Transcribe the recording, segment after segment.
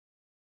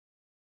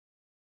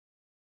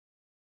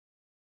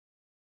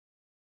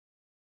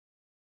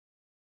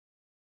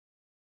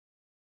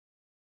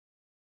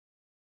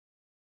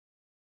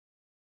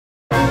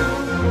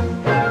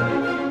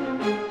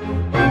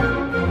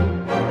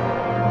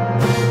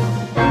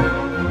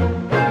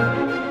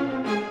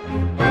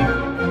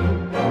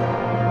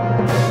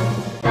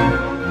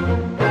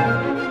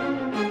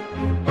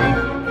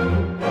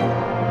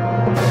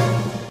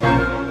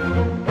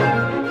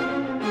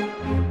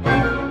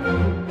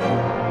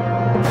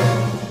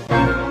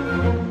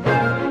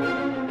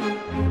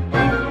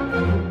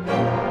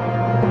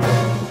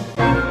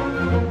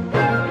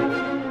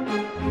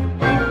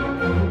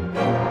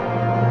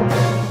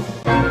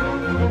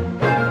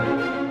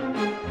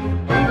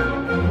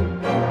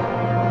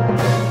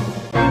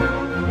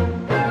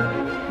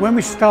When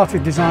we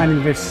started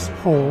designing this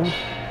hall,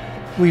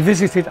 we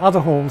visited other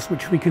halls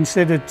which we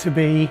considered to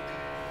be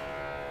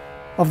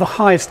of the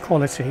highest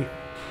quality.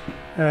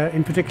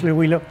 In particular,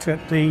 we looked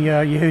at the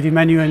Yehudi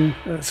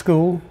Menuhin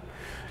School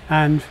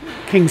and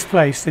King's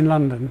Place in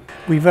London.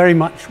 We very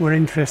much were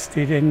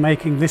interested in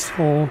making this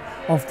hall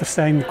of the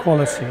same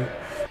quality.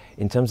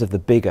 In terms of the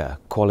bigger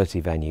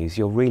quality venues,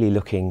 you're really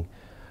looking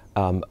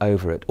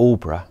over at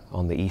Aldeburgh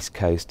on the east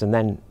coast, and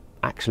then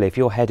actually if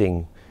you're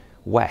heading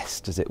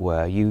west, as it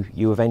were,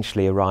 you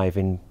eventually arrive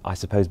in, I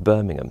suppose,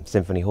 Birmingham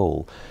Symphony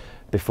Hall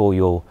before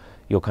you're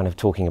kind of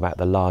talking about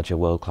the larger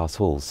world-class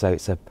halls. So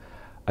it's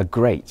a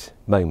great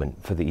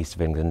moment for the east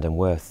of England, and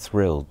we're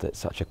thrilled that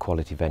such a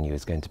quality venue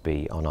is going to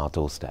be on our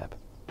doorstep.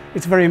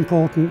 It's very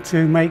important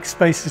to make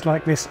spaces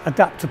like this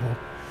adaptable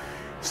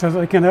so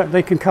that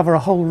they can cover a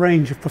whole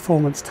range of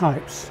performance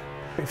types.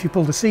 If you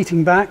pull the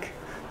seating back,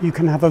 you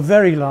can have a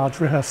very large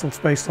rehearsal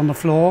space on the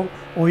floor,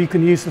 or you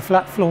can use the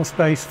flat floor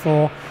space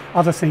for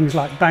other things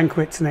like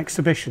banquets and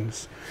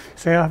exhibitions.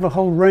 So you have a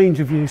whole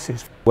range of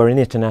uses. We're an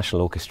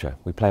international orchestra.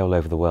 We play all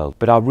over the world,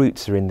 but our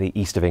roots are in the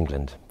east of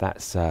England.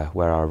 That's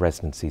where our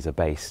residencies are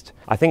based.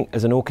 I think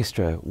as an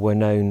orchestra, we're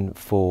known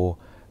for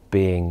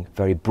being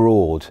very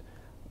broad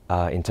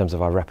in terms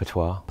of our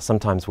repertoire.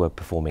 Sometimes we're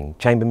performing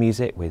chamber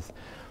music with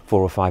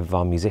 4 or 5 of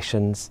our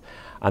musicians,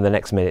 and the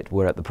next minute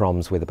we're at the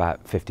proms with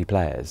about 50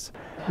 players.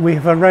 We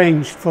have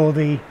arranged for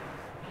the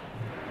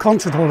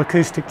concert hall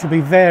acoustic to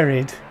be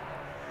varied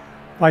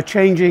by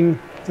changing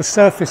the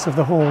surface of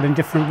the hall in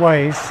different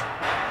ways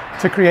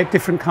to create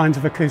different kinds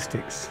of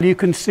acoustics. You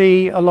can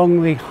see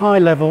along the high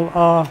level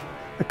are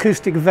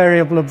acoustic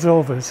variable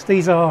absorbers.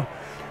 These are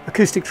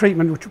acoustic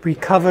treatment which will be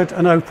covered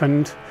and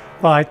opened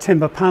by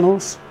timber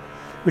panels,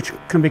 which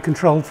can be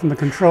controlled from the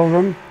control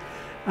room,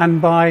 and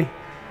by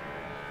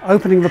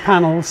opening the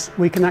panels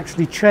we can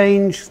actually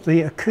change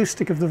the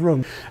acoustic of the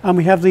room. And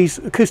we have these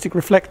acoustic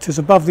reflectors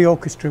above the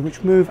orchestra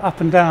which move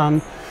up and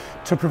down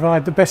to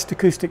provide the best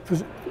acoustic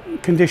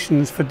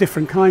conditions for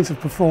different kinds of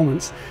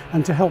performance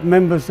and to help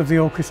members of the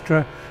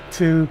orchestra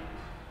to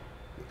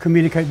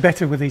communicate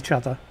better with each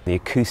other. The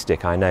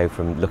acoustic, I know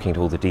from looking at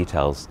all the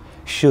details,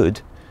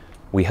 should,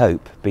 we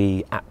hope,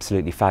 be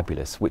absolutely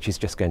fabulous, which is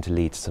just going to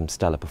lead to some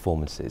stellar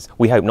performances.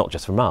 We hope not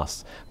just from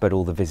us, but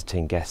all the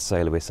visiting guests,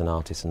 soloists and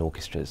artists and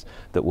orchestras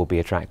that will be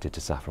attracted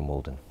to Saffron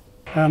Walden.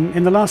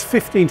 In the last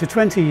 15 to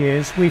 20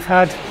 years we've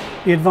had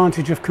the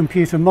advantage of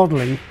computer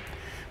modelling.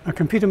 Now,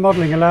 computer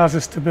modelling allows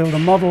us to build a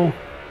model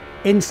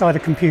inside a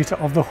computer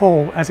of the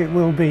hall as it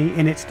will be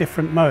in its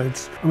different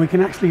modes, and we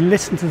can actually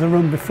listen to the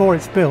room before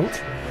it's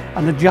built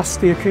and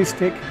adjust the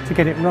acoustic to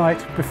get it right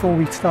before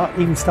we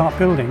even start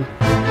building.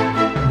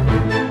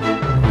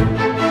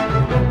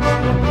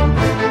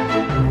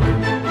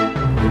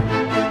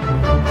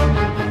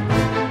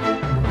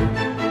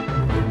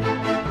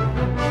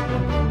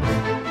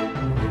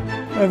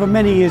 Over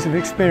many years of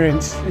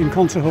experience in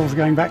concert halls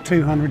going back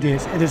 200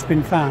 years, it has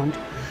been found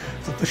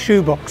that the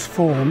shoebox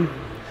form,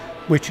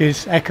 which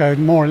is echoed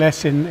more or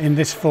less in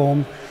this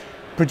form,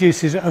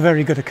 produces a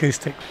very good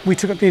acoustic. We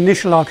took up the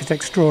initial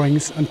architect's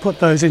drawings and put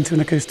those into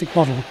an acoustic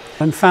model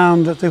and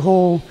found that the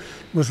hall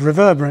was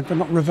reverberant, but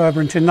not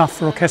reverberant enough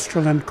for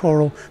orchestral and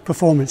choral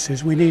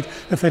performances. We need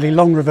a fairly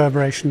long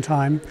reverberation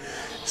time.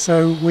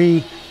 So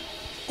we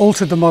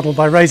altered the model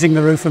by raising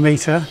the roof a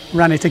metre,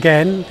 ran it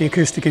again, the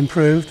acoustic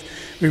improved.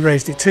 We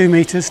raised it 2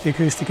 metres, the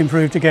acoustic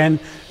improved again.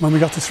 When we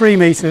got to 3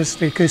 metres,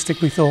 the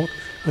acoustic we thought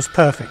was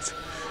perfect.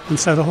 And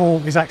so the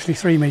hall is actually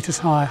 3 metres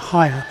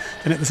higher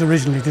than it was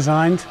originally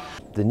designed.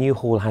 The new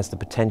hall has the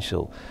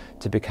potential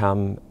to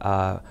become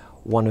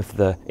one of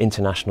the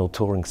international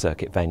touring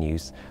circuit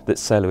venues that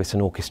soloists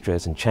and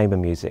orchestras and chamber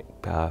music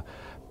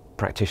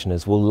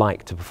practitioners will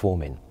like to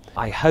perform in.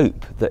 I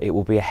hope that it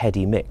will be a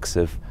heady mix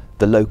of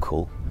the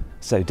local,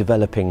 so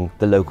developing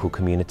the local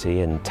community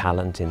and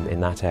talent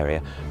in that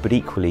area, but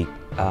equally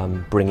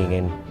bringing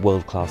in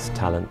world-class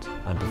talent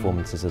and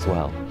performances as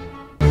well.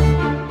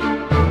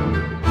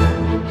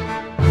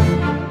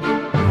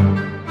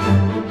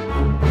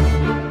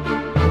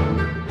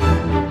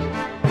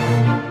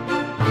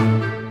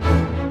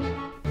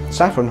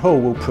 Saffron Hall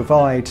will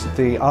provide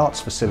the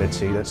arts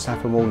facility that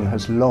Saffron Walden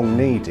has long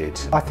needed.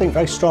 I think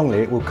very strongly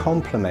it will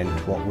complement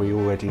what we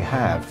already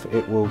have.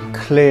 It will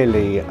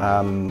clearly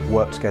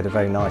work together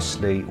very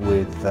nicely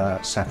with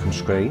Saffron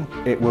Screen.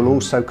 It will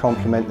also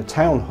complement the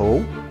Town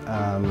Hall.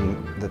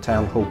 The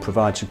Town Hall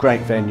provides a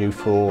great venue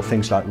for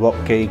things like rock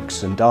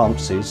gigs and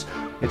dances.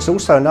 It's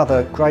also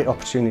another great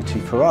opportunity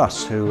for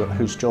us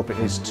whose job it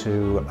is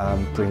to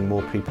bring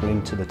more people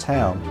into the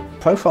town. The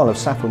profile of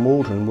Saffron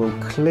Walden will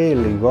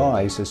clearly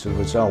rise as a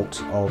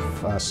result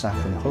of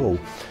Saffron Hall.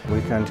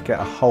 We're going to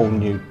get a whole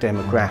new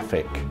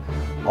demographic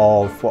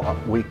of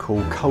what we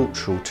call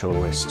cultural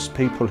tourists,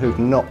 people who've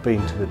not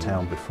been to the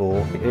town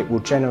before. It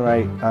will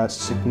generate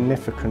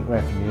significant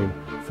revenue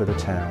for the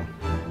town.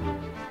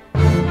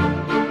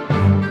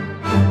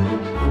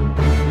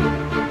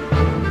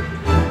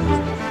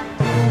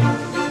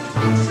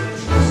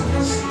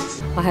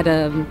 I had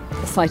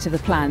a sight of the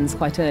plans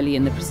quite early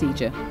in the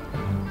procedure,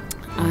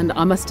 and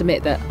I must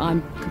admit that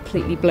I'm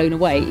completely blown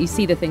away. You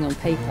see the thing on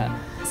paper,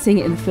 seeing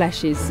it in the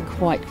flesh is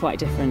quite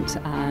different,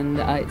 and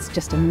it's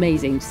just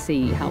amazing to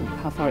see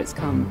how far it's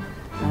come,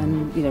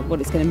 and you know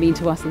what it's going to mean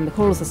to us in the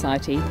Choral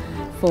Society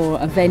for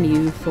a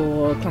venue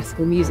for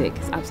classical music.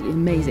 It's absolutely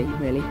amazing,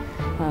 really.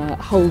 A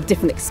whole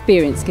different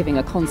experience giving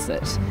a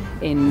concert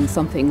in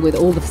something with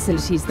all the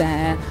facilities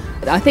there.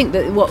 I think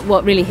that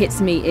what really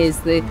hits me is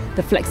the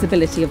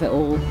flexibility of it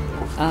all.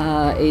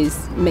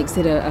 Makes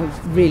it a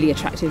really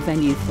attractive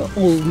venue for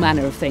all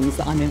manner of things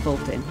that I'm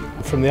involved in.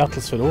 From the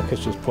Uttlesford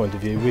Orchestra's point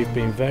of view, we've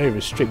been very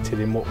restricted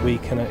in what we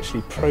can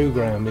actually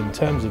programme in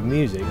terms of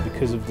music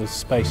because of the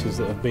spaces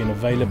that have been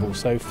available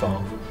so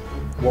far.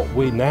 What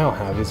we now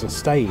have is a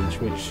stage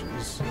which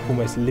is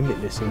almost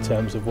limitless in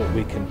terms of what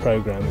we can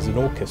programme as an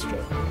orchestra,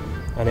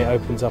 and it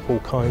opens up all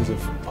kinds of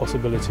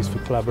possibilities for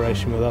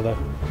collaboration with other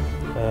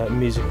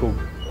musical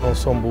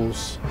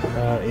ensembles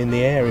in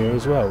the area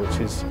as well, which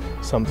is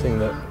something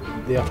that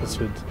the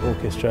Uttlesford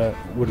Orchestra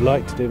would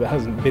like to do but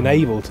hasn't been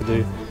able to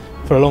do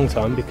for a long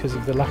time because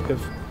of the lack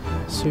of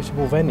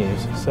suitable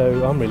venues.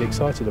 So I'm really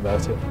excited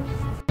about it.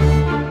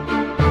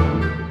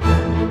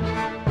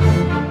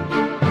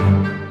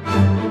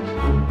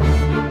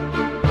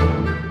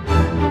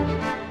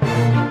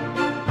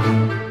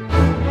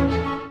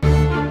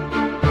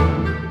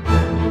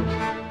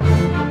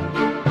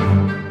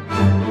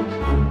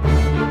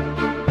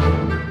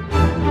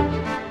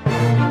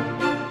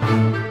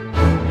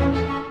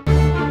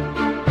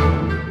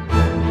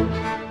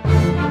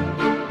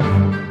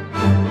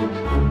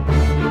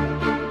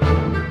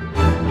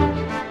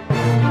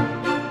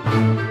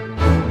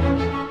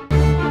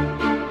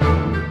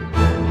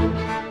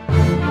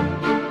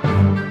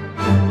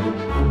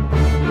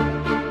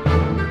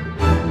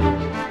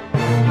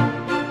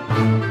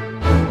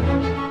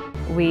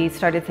 We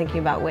started thinking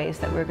about ways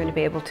that we're going to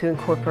be able to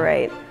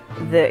incorporate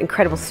the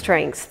incredible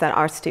strengths that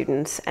our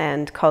students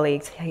and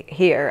colleagues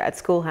here at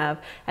school have,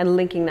 and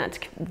linking that to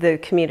the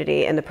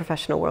community and the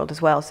professional world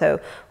as well. So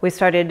we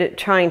started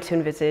trying to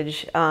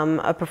envisage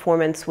a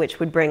performance which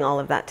would bring all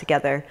of that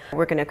together.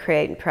 We're going to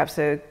create perhaps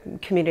a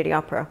community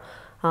opera,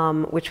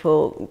 which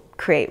will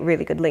create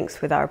really good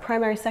links with our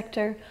primary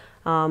sector,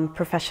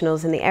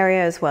 professionals in the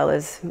area, as well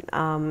as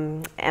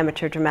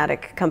amateur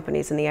dramatic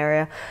companies in the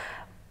area.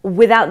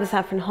 Without the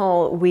Saffron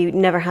Hall, we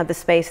never had the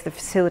space, the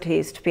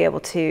facilities to be able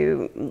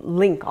to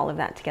link all of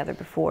that together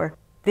before.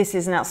 This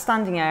is an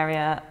outstanding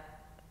area.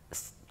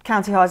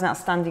 County High is an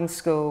outstanding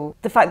school.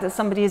 The fact that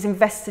somebody is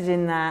invested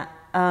in that,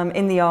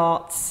 in the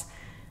arts,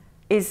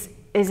 is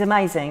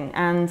amazing,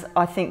 and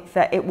I think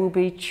that it will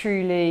be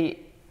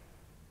truly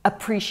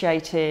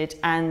appreciated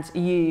and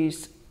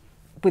used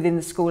within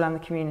the school and the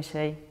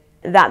community.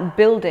 That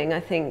building, I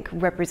think,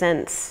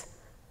 represents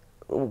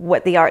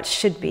what the arts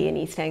should be in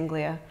East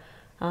Anglia.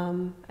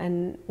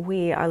 And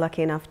we are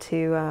lucky enough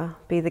to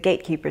be the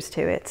gatekeepers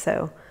to it.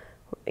 So,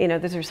 you know,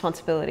 there's a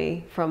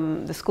responsibility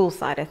from the school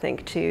side, I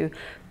think, to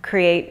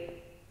create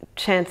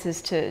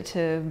chances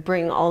to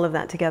bring all of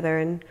that together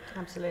and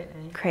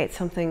absolutely create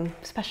something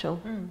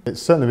special.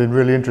 It's certainly been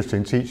really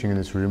interesting teaching in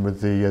this room with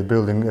the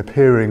building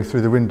appearing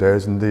through the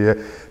windows, and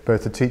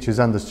both the teachers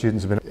and the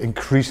students have been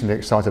increasingly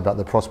excited about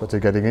the prospect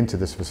of getting into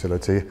this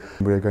facility.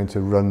 We're going to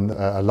run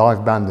a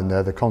live band in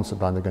there. The concert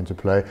band are going to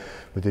play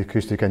with the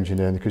acoustic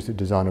engineer and the acoustic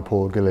designer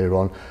Paul Gillier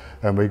on,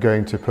 and we're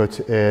going to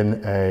put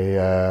in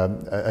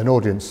an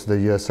audience. The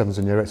Year 7s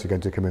and Year 8s are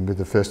going to come in with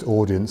the first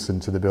audience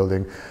into the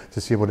building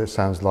to see what it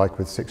sounds like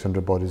with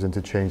 600 bodies and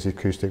to change the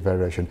acoustic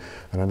variation.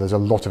 And then there's a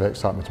lot of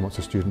excitement amongst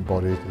the student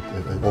body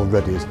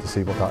already to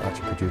see what that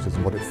actually produces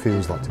and what it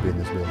feels like to be in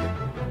this building.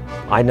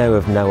 I know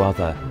of no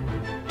other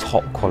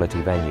top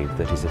quality venue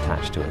that is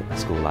attached to a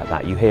school like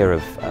that. You hear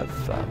of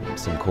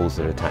some calls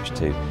that are attached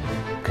to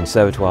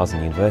conservatoires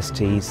and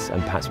universities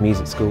and perhaps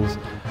music schools,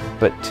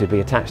 but to be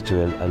attached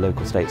to a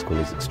local state school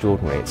is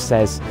extraordinary. It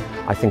says,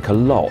 I think, a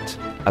lot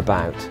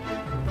about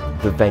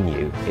the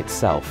venue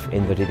itself,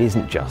 in that it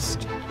isn't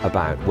just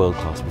about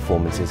world-class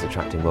performances,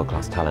 attracting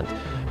world-class talent,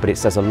 but it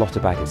says a lot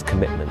about its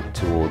commitment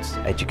towards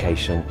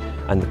education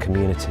and the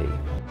community.